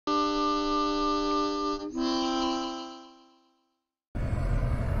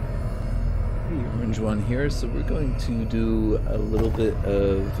challenge one here, so we're going to do a little bit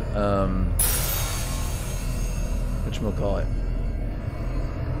of whatchamacallit,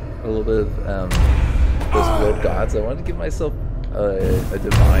 a little bit of those world gods. I wanted to give myself a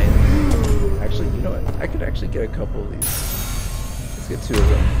divine. Actually, you know what? I could actually get a couple of these. Let's get 2 of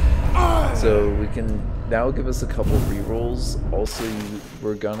them. So we can now give us a couple of rerolls. Also,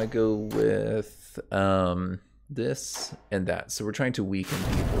 we're gonna go with this and that. So we're trying to weaken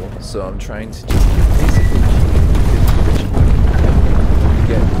people. So I'm trying to just basically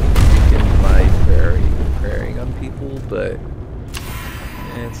weaken my praying on people, but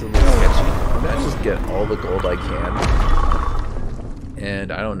it's a little sketchy. I'm gonna just get all the gold I can,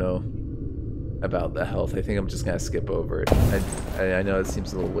 and I don't know about the health. I think I'm just gonna skip over it. I know it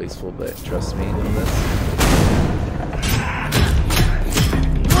seems a little wasteful, but trust me on this.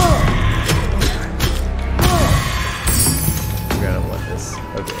 We're gonna want this.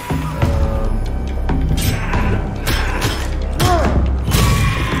 Okay.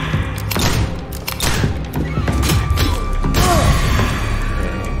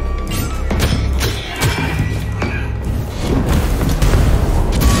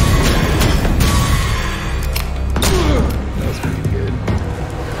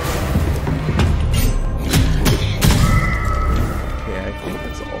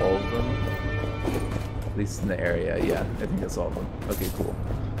 In the area, yeah, I think that's all of them. Okay, cool.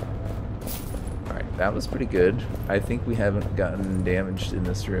 Alright, that was pretty good. I think we haven't gotten damaged in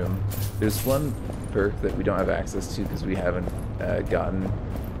this room. There's one perk that we don't have access to because we haven't gotten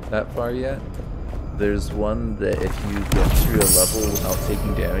that far yet. There's one that if you get through a level without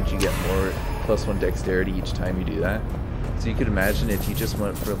taking damage, you get more +1 dexterity each time you do that. So you could imagine if you just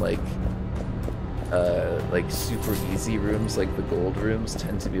went for like super easy rooms, like the gold rooms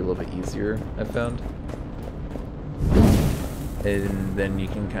tend to be a little bit easier, I've found. And then you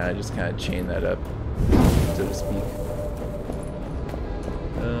can kind of chain that up, so to speak.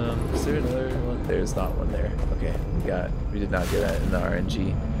 Is there another one? There's not one there. Okay, we did not get that in the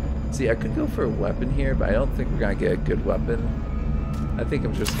RNG. See, I could go for a weapon here, but I don't think we're gonna get a good weapon. I think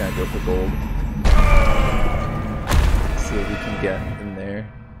I'm just gonna go for gold. See what we can get in there.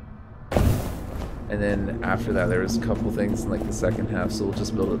 And then after that, there was a couple things in like the second half, so we'll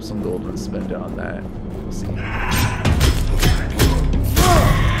just build up some gold and spend it on that. We'll see.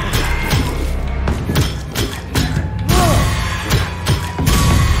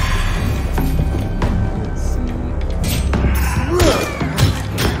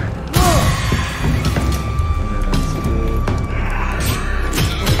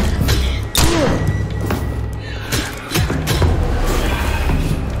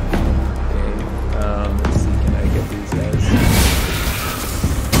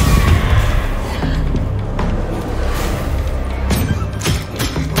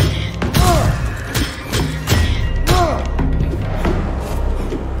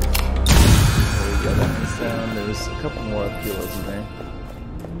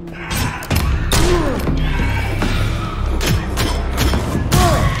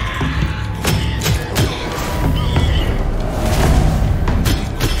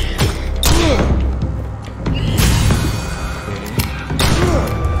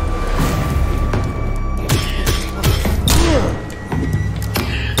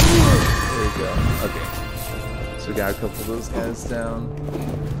 Got a couple of those guys down,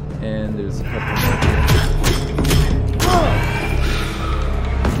 and there's a couple more here.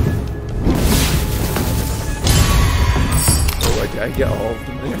 Oh, I get all of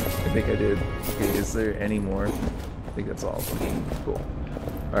them there? I think I did. Okay, is there any more? I think that's all of them. Cool.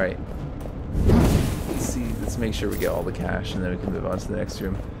 Alright. Let's make sure we get all the cash, and then we can move on to the next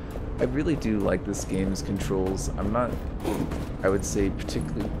room. I really do like this game's controls. I'm not, I would say,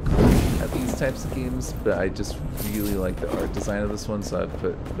 particularly great at these types of games, but I just really like the art design of this one, so I've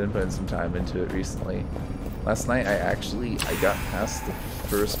been putting some time into it recently. Last night I got past the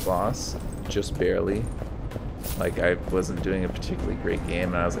first boss, just barely. Like, I wasn't doing a particularly great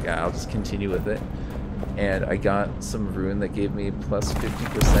game, and I was like, I'll just continue with it. And I got some rune that gave me plus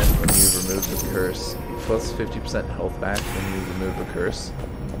 50% when you remove the curse, plus 50% health back when you remove a curse.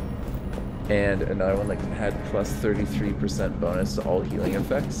 And another one that had plus 33% bonus to all healing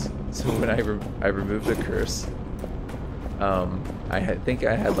effects. So when I removed a curse, I think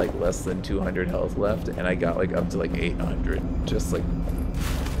I had like less than 200 health left, and I got like up to like 800, just like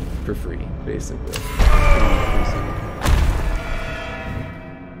for free, basically.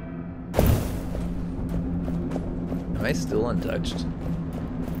 Am I still untouched?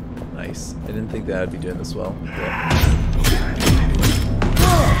 Nice. I didn't think that I'd be doing this well. But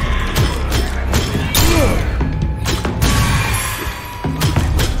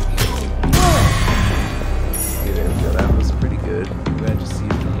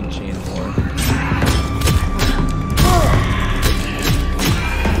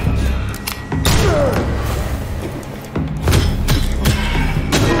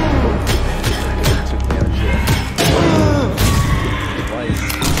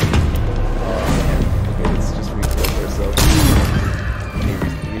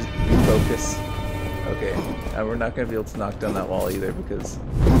this. Okay, and we're not going to be able to knock down that wall either because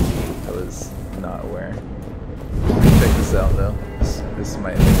I was not aware. Check this out though. This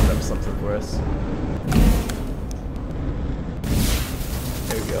might open up something for us.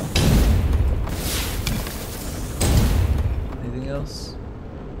 There we go. Anything else?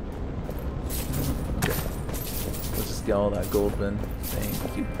 Okay. Let's just get all that gold then.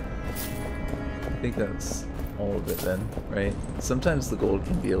 Thank you. I think that's all of it then, right? Sometimes the gold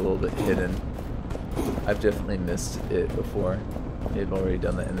can be a little bit hidden. I've definitely missed it before. I've already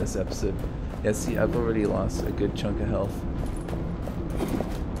done that in this episode. Yeah, see, I've already lost a good chunk of health.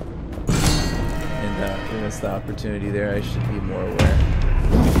 And we missed the opportunity there. I should be more aware.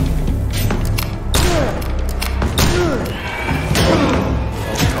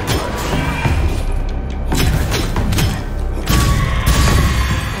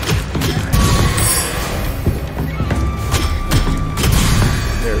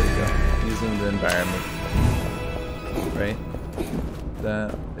 There we go. Using the environment. Right?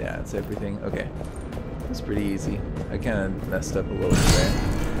 That, yeah, it's everything. Okay. It's pretty easy. I kind of messed up a little bit there.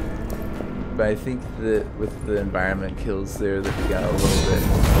 But I think that with the environment kills there that we got a little bit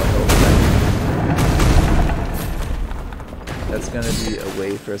more health back. That's going to be a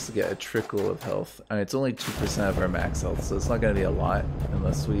way for us to get a trickle of health. I mean, it's only 2% of our max health, so it's not going to be a lot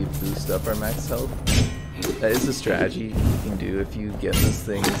unless we boost up our max health. That is a strategy you can do if you get those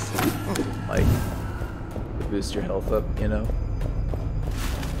things, like, boost your health up, you know?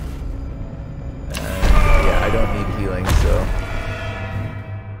 And, yeah, I don't need healing, so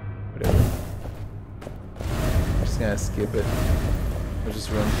whatever. I'm just gonna skip it. We'll just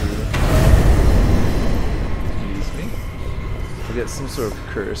run through. Excuse me. We'll get some sort of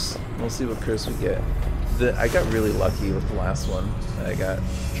curse. We'll see what curse we get. I got really lucky with the last one that I got.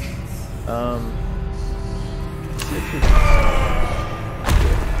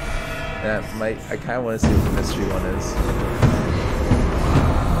 That might, I kind of want to see what the mystery one is.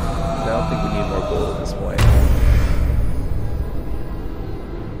 I don't think we need more gold at this point.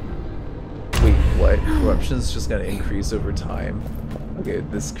 Wait, what? Corruption's just gonna increase over time. Okay,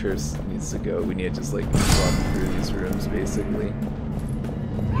 this curse needs to go. We need to just like run through these rooms basically.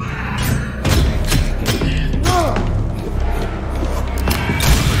 Oh.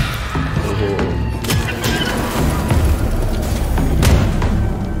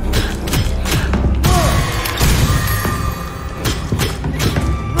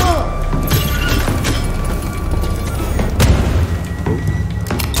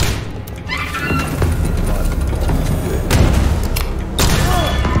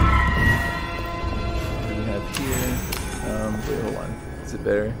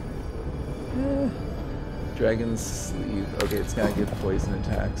 Dragon's sleeve. Okay, it's gonna give poison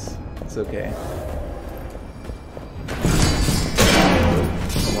attacks. It's okay.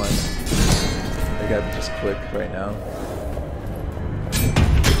 Come on. I gotta be just quick right now.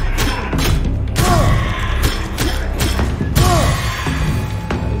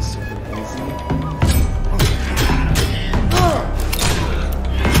 That was super easy.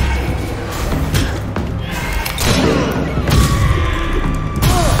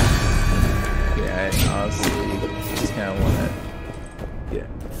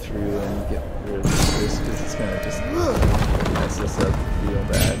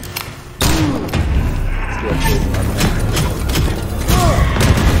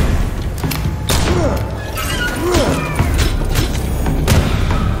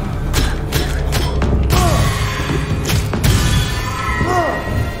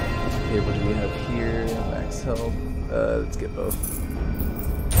 Let's get both.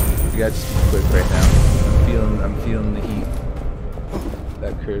 We gotta just be quick right now. I'm feeling the heat.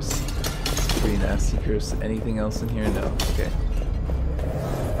 That curse. Pretty nasty curse. Anything else in here? No. Okay.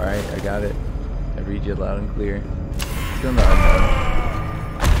 Alright, I got it. I read you loud and clear. Still not unknown.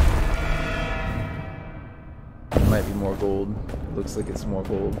 It might be more gold. It looks like it's more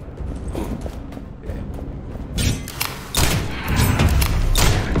gold. Okay.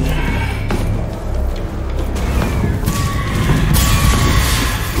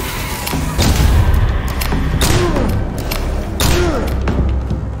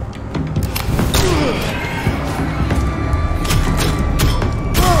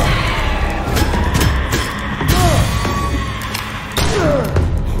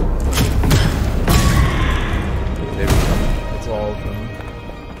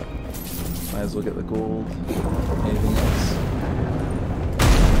 We'll get the gold. Anything else?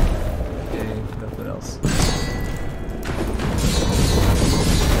 Okay, nothing else.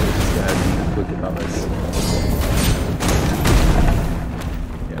 Just gotta be quick about this.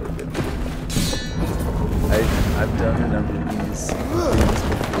 Yeah, we're good. I've done a number of these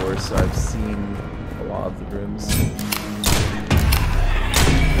before, so I've seen a lot of the rooms.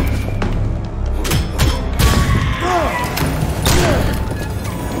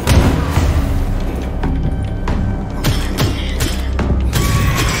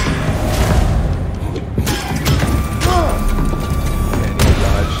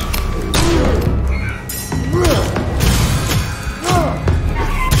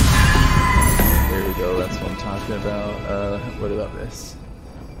 What about this?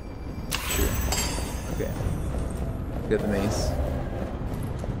 Sure. Okay. Got the mace.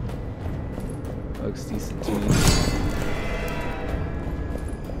 Looks decent to me.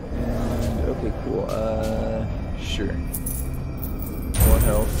 And okay, cool. Sure. More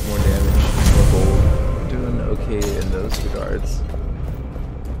health, more damage, more gold. Doing okay in those regards.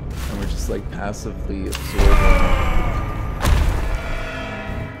 And we're just like passively absorbing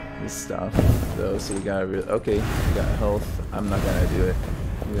this stuff though, so we gotta okay, we got health. I'm not gonna do it.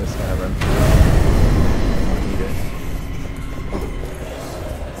 We just gotta run through it. Need it.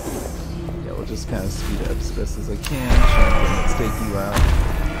 Yeah, we'll just kind of speed it up as best as I can. Champion, let's take you out.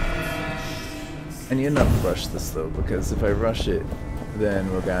 I need enough to rush this though, because if I rush it,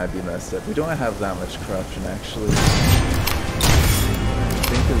 then we're gonna be messed up. We don't have that much corruption actually. I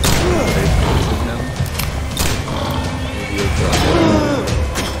think it's him. Maybe it's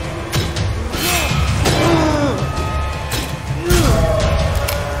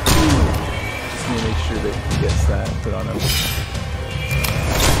that he gets that put on him.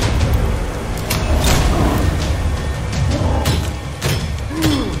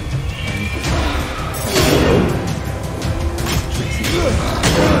 Trixie.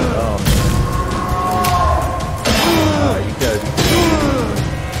 Oh man. You gotta be kidding me.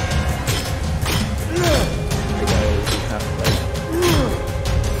 I gotta have to like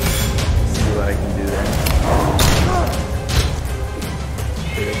see what I can do there.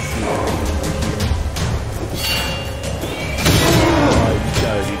 Okay, let's see what I can do here. You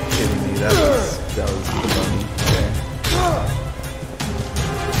gotta be kidding me, that was the money there.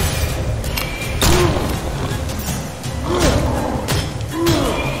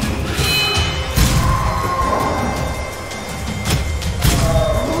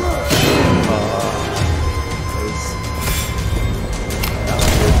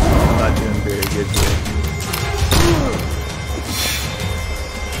 I'm not doing very good here.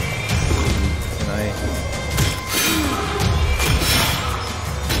 Tonight.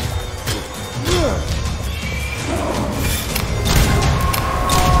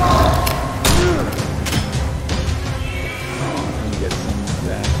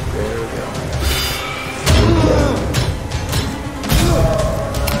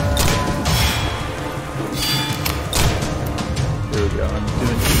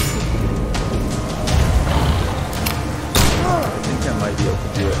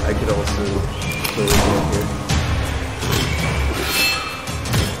 I could also throw it in here.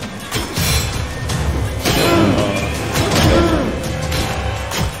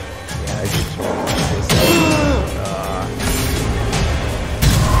 Yeah, I could try this.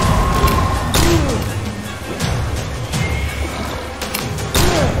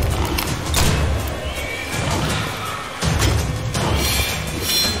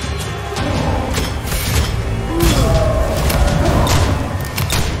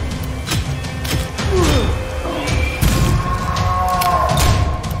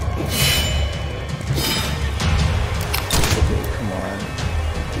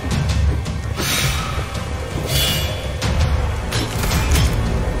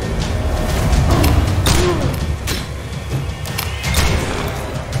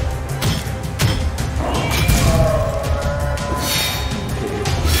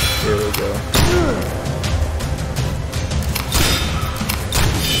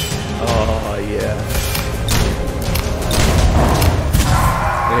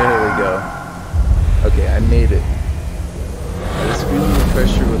 Okay, I made it. I was feeling the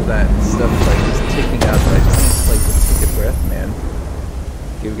pressure with that stuff like just ticking out, but I just need to like just take a breath, man.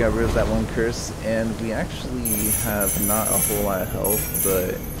 Okay, we got rid of that one curse, and we actually have not a whole lot of health,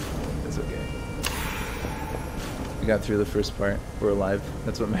 but it's okay. We got through the first part. We're alive.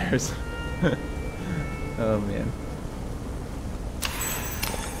 That's what matters. Oh man.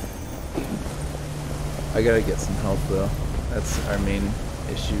 I gotta get some health though. That's our main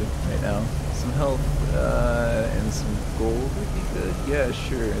issue right now. Some health and some gold would be good. Yeah,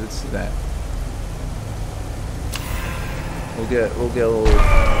 sure. Let's do that. We'll get a little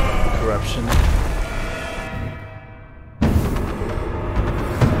corruption.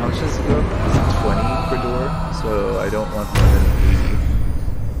 How much does it go? Is it 20 per door? So I don't want more than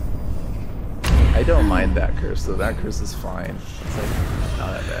 80. I don't mind that curse though. That curse is fine. It's like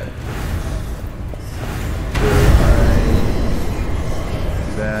not that bad.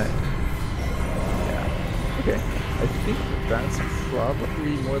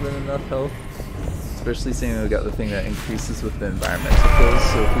 3 more than enough health. Especially seeing we got the thing that increases with the environmental kills,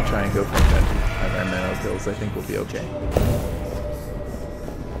 so if we try and go for environmental kills, I think we'll be okay.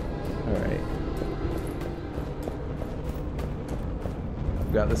 Alright.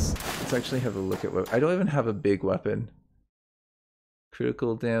 We got this. Let's actually have a look at what I don't even have a big weapon.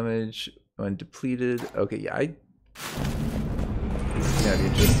 Critical damage when depleted. Okay, yeah, this is gonna be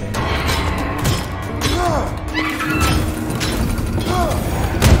interesting.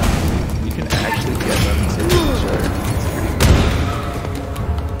 You can actually get them to recharge.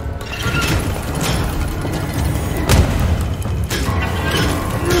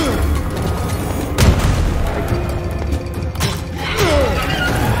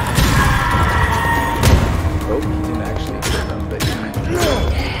 Oh, he didn't actually kill them, but he...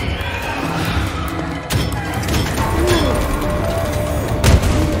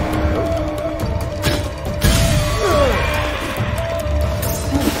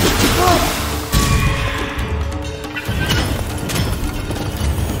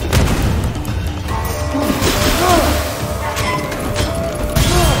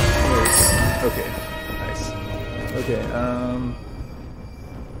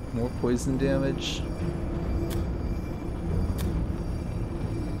 more poison damage.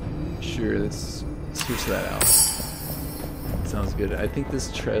 Sure, let's switch that out. Sounds good. I think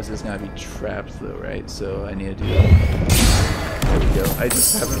this Trez is gonna be trapped though, right? So I need to do that. There we go. I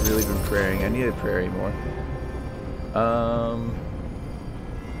just haven't really been praying. I need to pray more.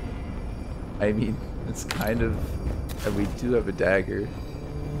 I mean, it's kind of... we do have a dagger.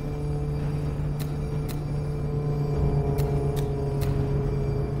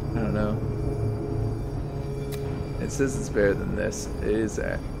 I don't know. It says it's better than this.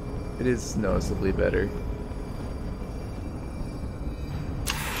 It is noticeably better.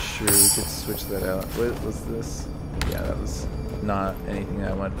 Sure, we could switch that out. What was this? Yeah, that was not anything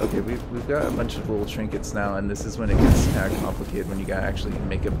I want. Okay, we've got a bunch of little trinkets now, and this is when it gets kind of complicated, when you gotta actually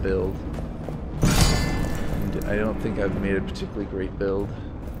make a build. And I don't think I've made a particularly great build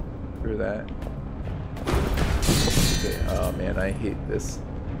for that. Okay, oh man, I hate this.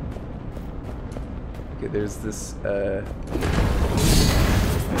 Okay, there's this, there, that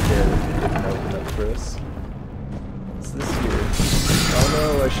didn't open up for us. What's this here? Oh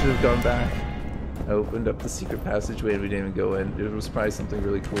no, I should have gone back. I opened up the secret passageway and we didn't even go in. There was probably something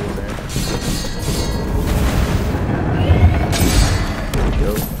really cool in there. There we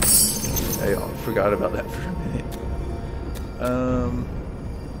go. I forgot about that for a minute.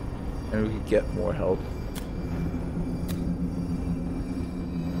 And we could get more help.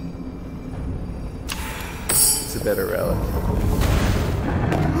 It's a better relic.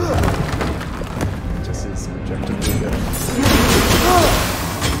 Just as objectively good.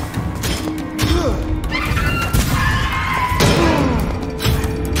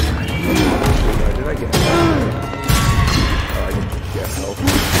 Where did I get help? Oh, I didn't get help.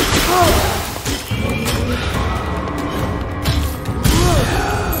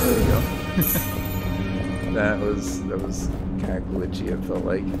 There we go. that was kind of glitchy, it felt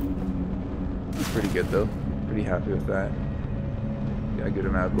like. It's pretty good though. Pretty happy with that. Got a good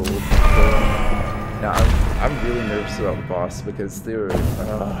amount of gold. Now I'm really nervous about the boss because they were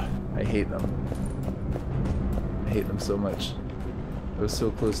I hate them. I hate them so much. I was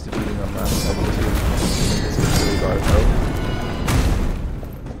so close to beating them last level too. This was really bad. Oh.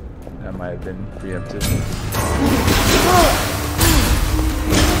 That might have been preemptive.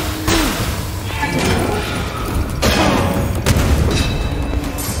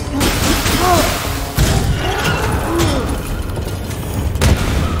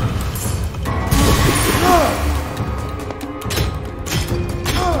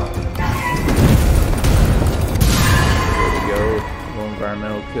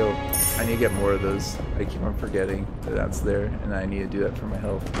 Kill. I need to get more of those. I keep on forgetting that that's there, and I need to do that for my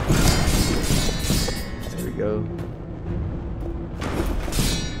health. There we go.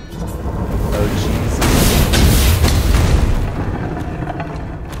 Oh jeez.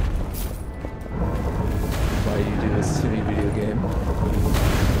 Why do you do this to me, video game?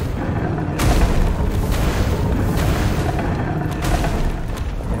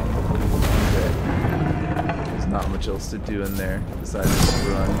 Not much else to do in there besides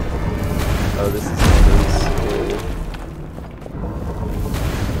run. Oh, this is one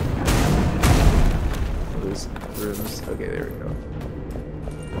of those rooms. Okay, there we go.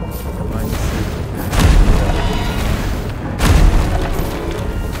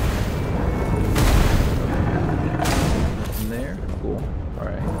 In there? Cool.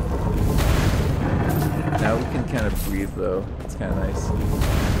 Alright. Now we can kind of breathe though. It's kind of nice.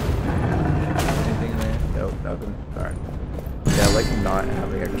 Anything in there? Nope, nothing. Alright. Yeah, Yeah, I like not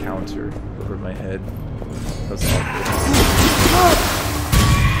having a counter over my head. That's awkward.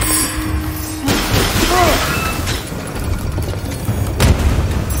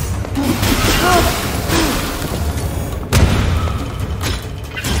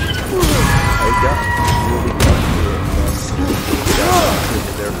 I got really comfortable once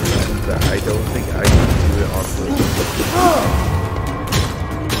there for reasons that I don't think I can do it on the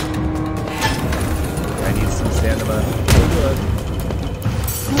I need some stamina. There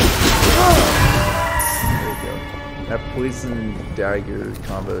we go. That poison dagger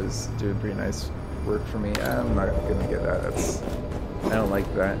combo is doing pretty nice work for me. I'm not gonna get that. I don't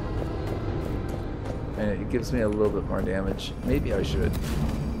like that. And it gives me a little bit more damage. Maybe I should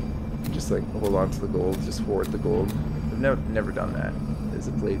just like hold on to the gold, just hoard the gold. I've never done that as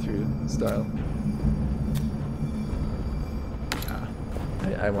a playthrough style.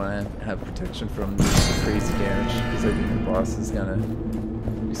 I want to have protection from crazy damage because I think the boss is gonna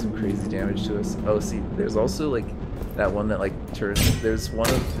do some crazy damage to us. Oh, see, there's also like that one that like turns. There's one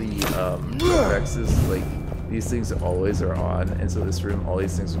of the effects is like these things always are on, and so this room, all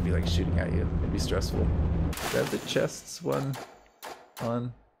these things would be like shooting at you. It'd be stressful. Do I have the chests one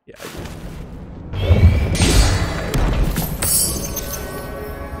on? Yeah, I do.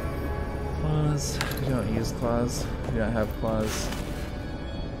 Claws. We don't use claws. We don't have claws.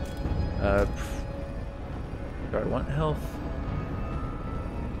 Do I want health?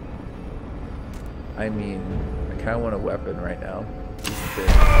 I mean, I kind of want a weapon right now.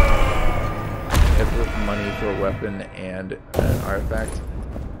 If with money for a weapon and an artifact,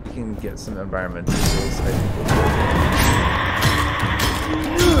 we can get some environmental tools. I think we'll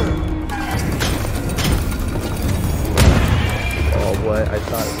oh, what? I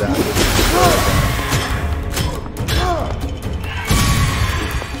thought that was.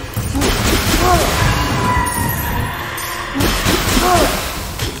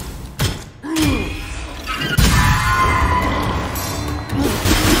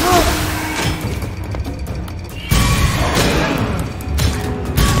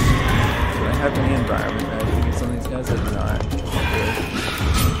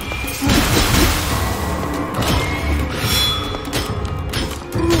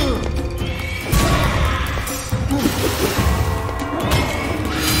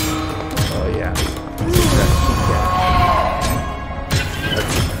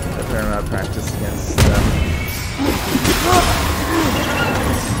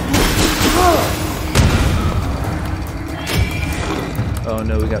 Oh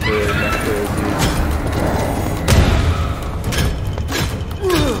no, we got the necro dude.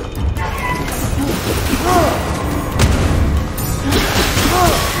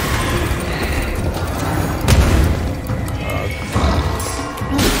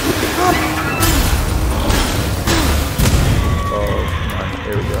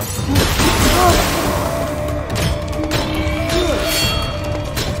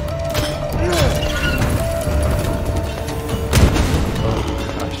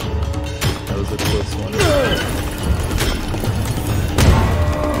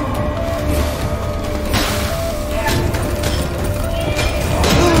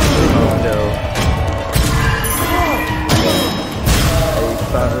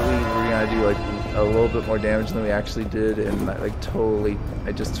 More damage than we actually did, and I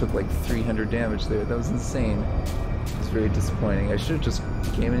just took like 300 damage there. That was insane. It was very disappointing. I should have just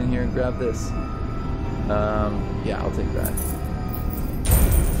came in here and grabbed this. Yeah, I'll take that.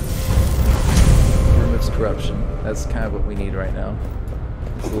 Removes corruption. That's kind of what we need right now.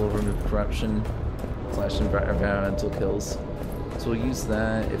 This little remove corruption / environmental kills. So we'll use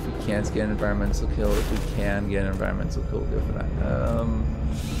that if we can't get an environmental kill. If we can get an environmental kill, we'll go for that.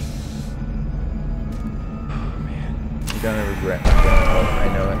 I'm gonna regret not getting health, I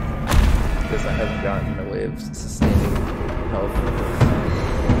know it, because I haven't gotten a way of sustaining health.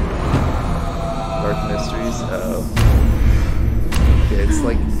 Dark Mysteries, oh. Okay, it's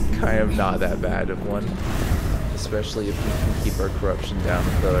like kind of not that bad of one, especially if we can keep our corruption down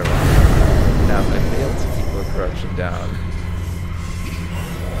with the other one. Now if I fail to keep our corruption down,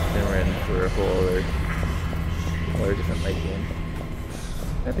 then we're in for a whole other different late game.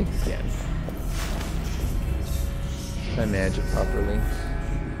 I think we can. If I manage it properly.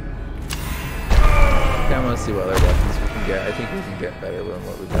 Okay, I want to see what other weapons we can get. I think we can get better than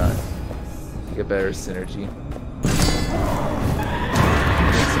what we got. Get better synergy.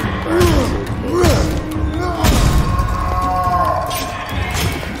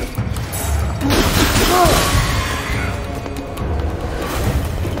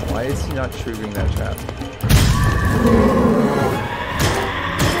 Why is he not triggering that trap?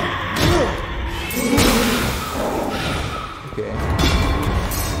 Okay.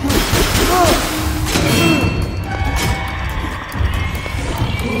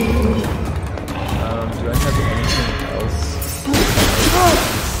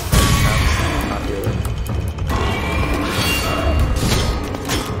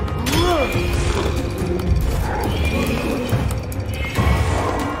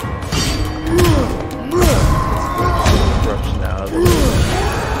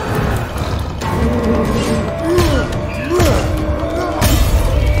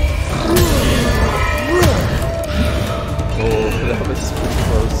 It's pretty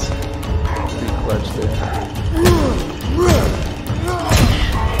close. Pretty clutch there.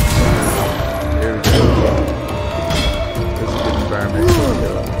 There we go. There's a good environment to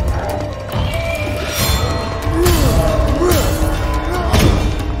kill.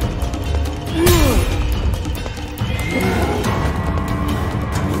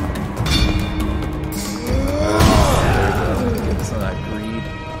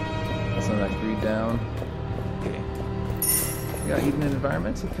 Even an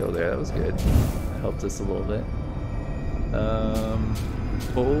environmental kill there, that was good. That helped us a little bit.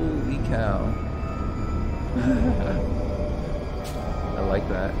 Holy cow. I like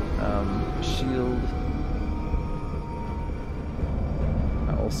that. Shield.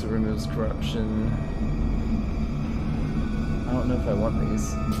 Also removes corruption. I don't know if I want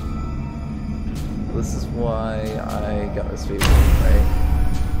these. This is why I got this favorite, right?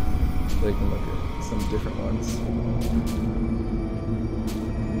 So I can look at some different ones.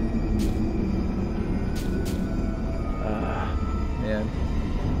 Man.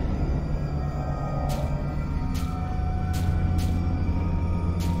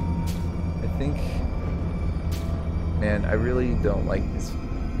 I think, man, I really don't like these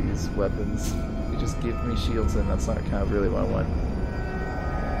weapons. They just give me shields, and that's not kind of really what I want.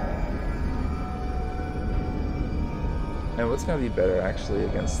 And what's gonna be better actually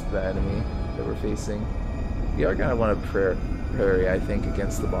against the enemy that we're facing? We are gonna want to parry, I think,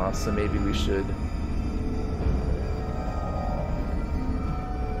 against the boss, so maybe we should.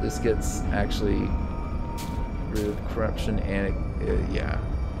 This gets actually rid of corruption and yeah.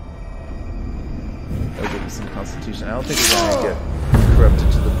 That'll give you some constitution. I don't think we're gonna get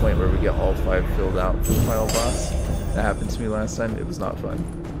corrupted to the point where we get all 5 filled out for the final boss. That happened to me last time. It was not fun.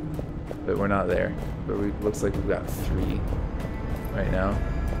 But we're not there. But looks like we've got 3 right now.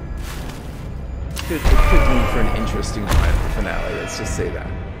 It could be for an interesting finale, let's just say that.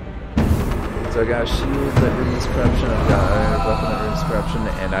 So I got a shield that removes corruption, I've got a weapon that removes corruption,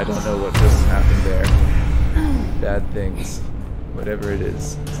 and I don't know what just happened there. Bad things. Whatever it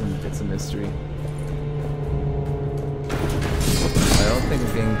is, it's a mystery. I don't think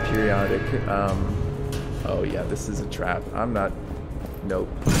I'm getting periodic. Oh yeah, this is a trap. I'm not... Nope.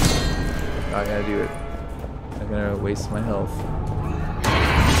 Not gonna do it. I'm gonna waste my health.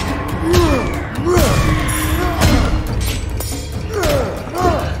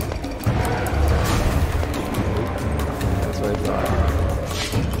 That's what I thought.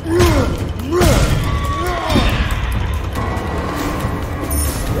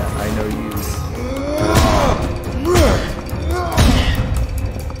 Yeah, I know use.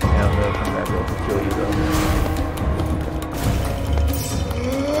 I don't know if I'm gonna be able to kill you though.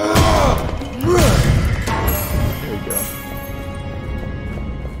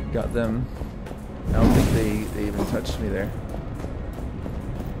 Got them. I don't think they even touched me there.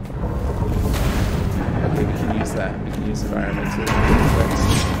 Okay, we can use that. We can use environmental effects.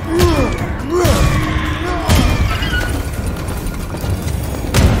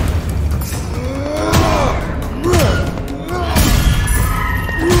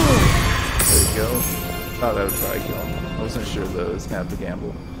 There we go. Thought that would probably kill him. I wasn't sure though, it was kind of a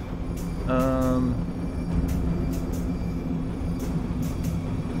gamble.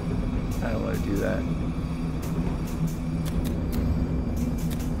 I don't want to do that.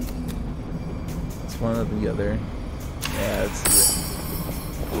 It's one or the other. Yeah, it's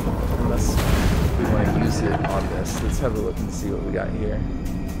it. Unless we want to use it on this. Let's have a look and see what we got here.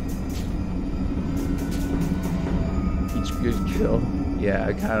 Each good kill. Yeah,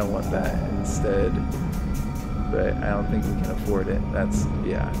 I kind of want that instead. But I don't think we can afford it. That's,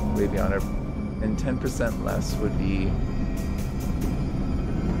 yeah, way beyond our... And 10% less would be...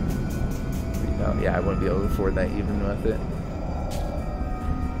 Yeah, I wouldn't be able to afford that even with it.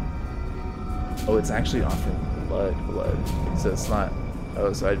 Oh, it's actually offering blood. So it's not...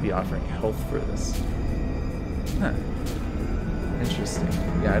 Oh, so I'd be offering health for this. Huh. Interesting.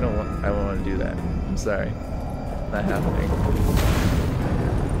 Yeah, I won't want to do that. I'm sorry. Not happening.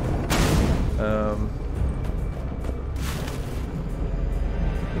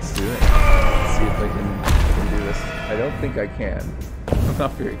 Let's do it. Let's see if I can do this. I don't think I can. I'm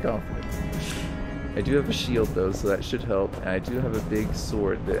not very confident. I do have a shield though, so that should help. And I do have a big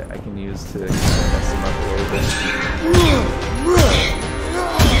sword that I can use to kind of mess him up a little bit.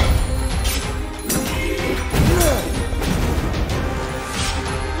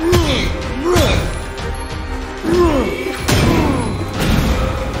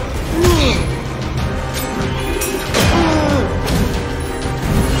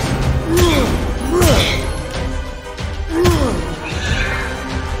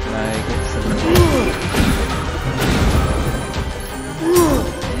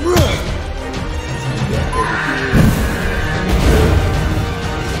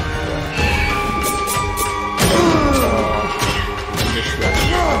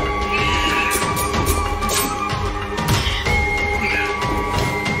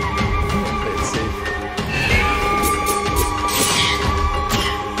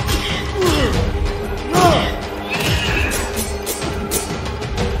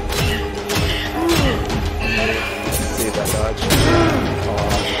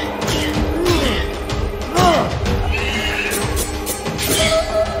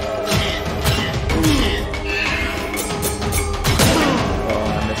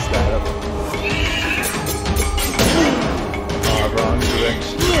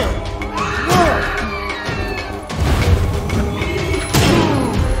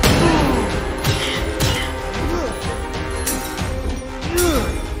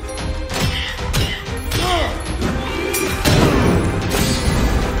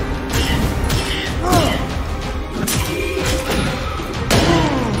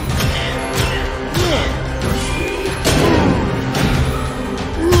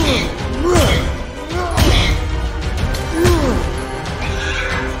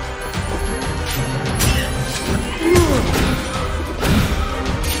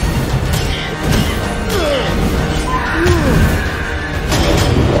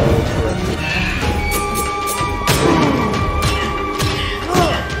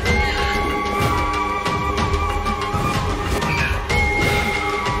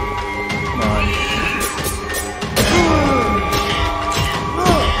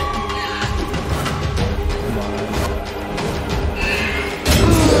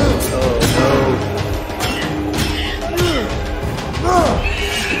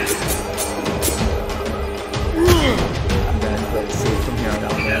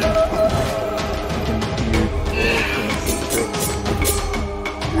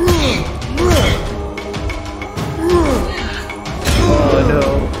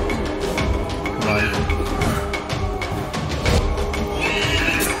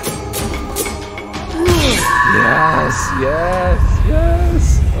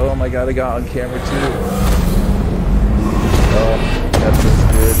 my god, I got on camera too. Oh, that feels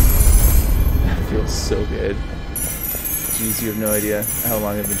good. That feels so good. Jeez, you have no idea how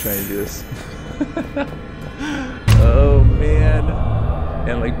long I've been trying to do this. Oh man.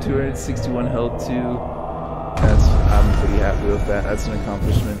 And like 261 health too. I'm pretty happy with that. That's an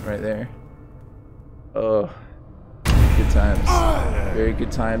accomplishment right there. Oh, good times. Very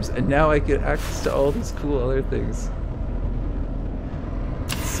good times. And now I get access to all these cool other things.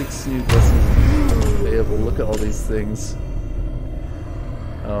 6 new blessings available. Look at all these things.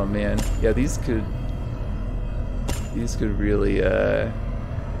 Oh man. Yeah, these could really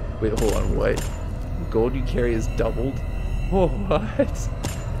wait, hold on, what? Gold you carry is doubled? Oh, what?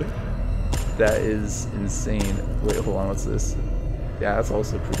 That is insane. Wait, hold on, what's this? Yeah, that's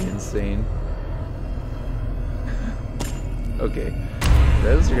also pretty insane. Okay.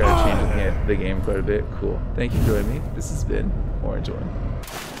 Those are gonna change the game quite a bit. Cool. Thank you for joining me. This has been Orange One.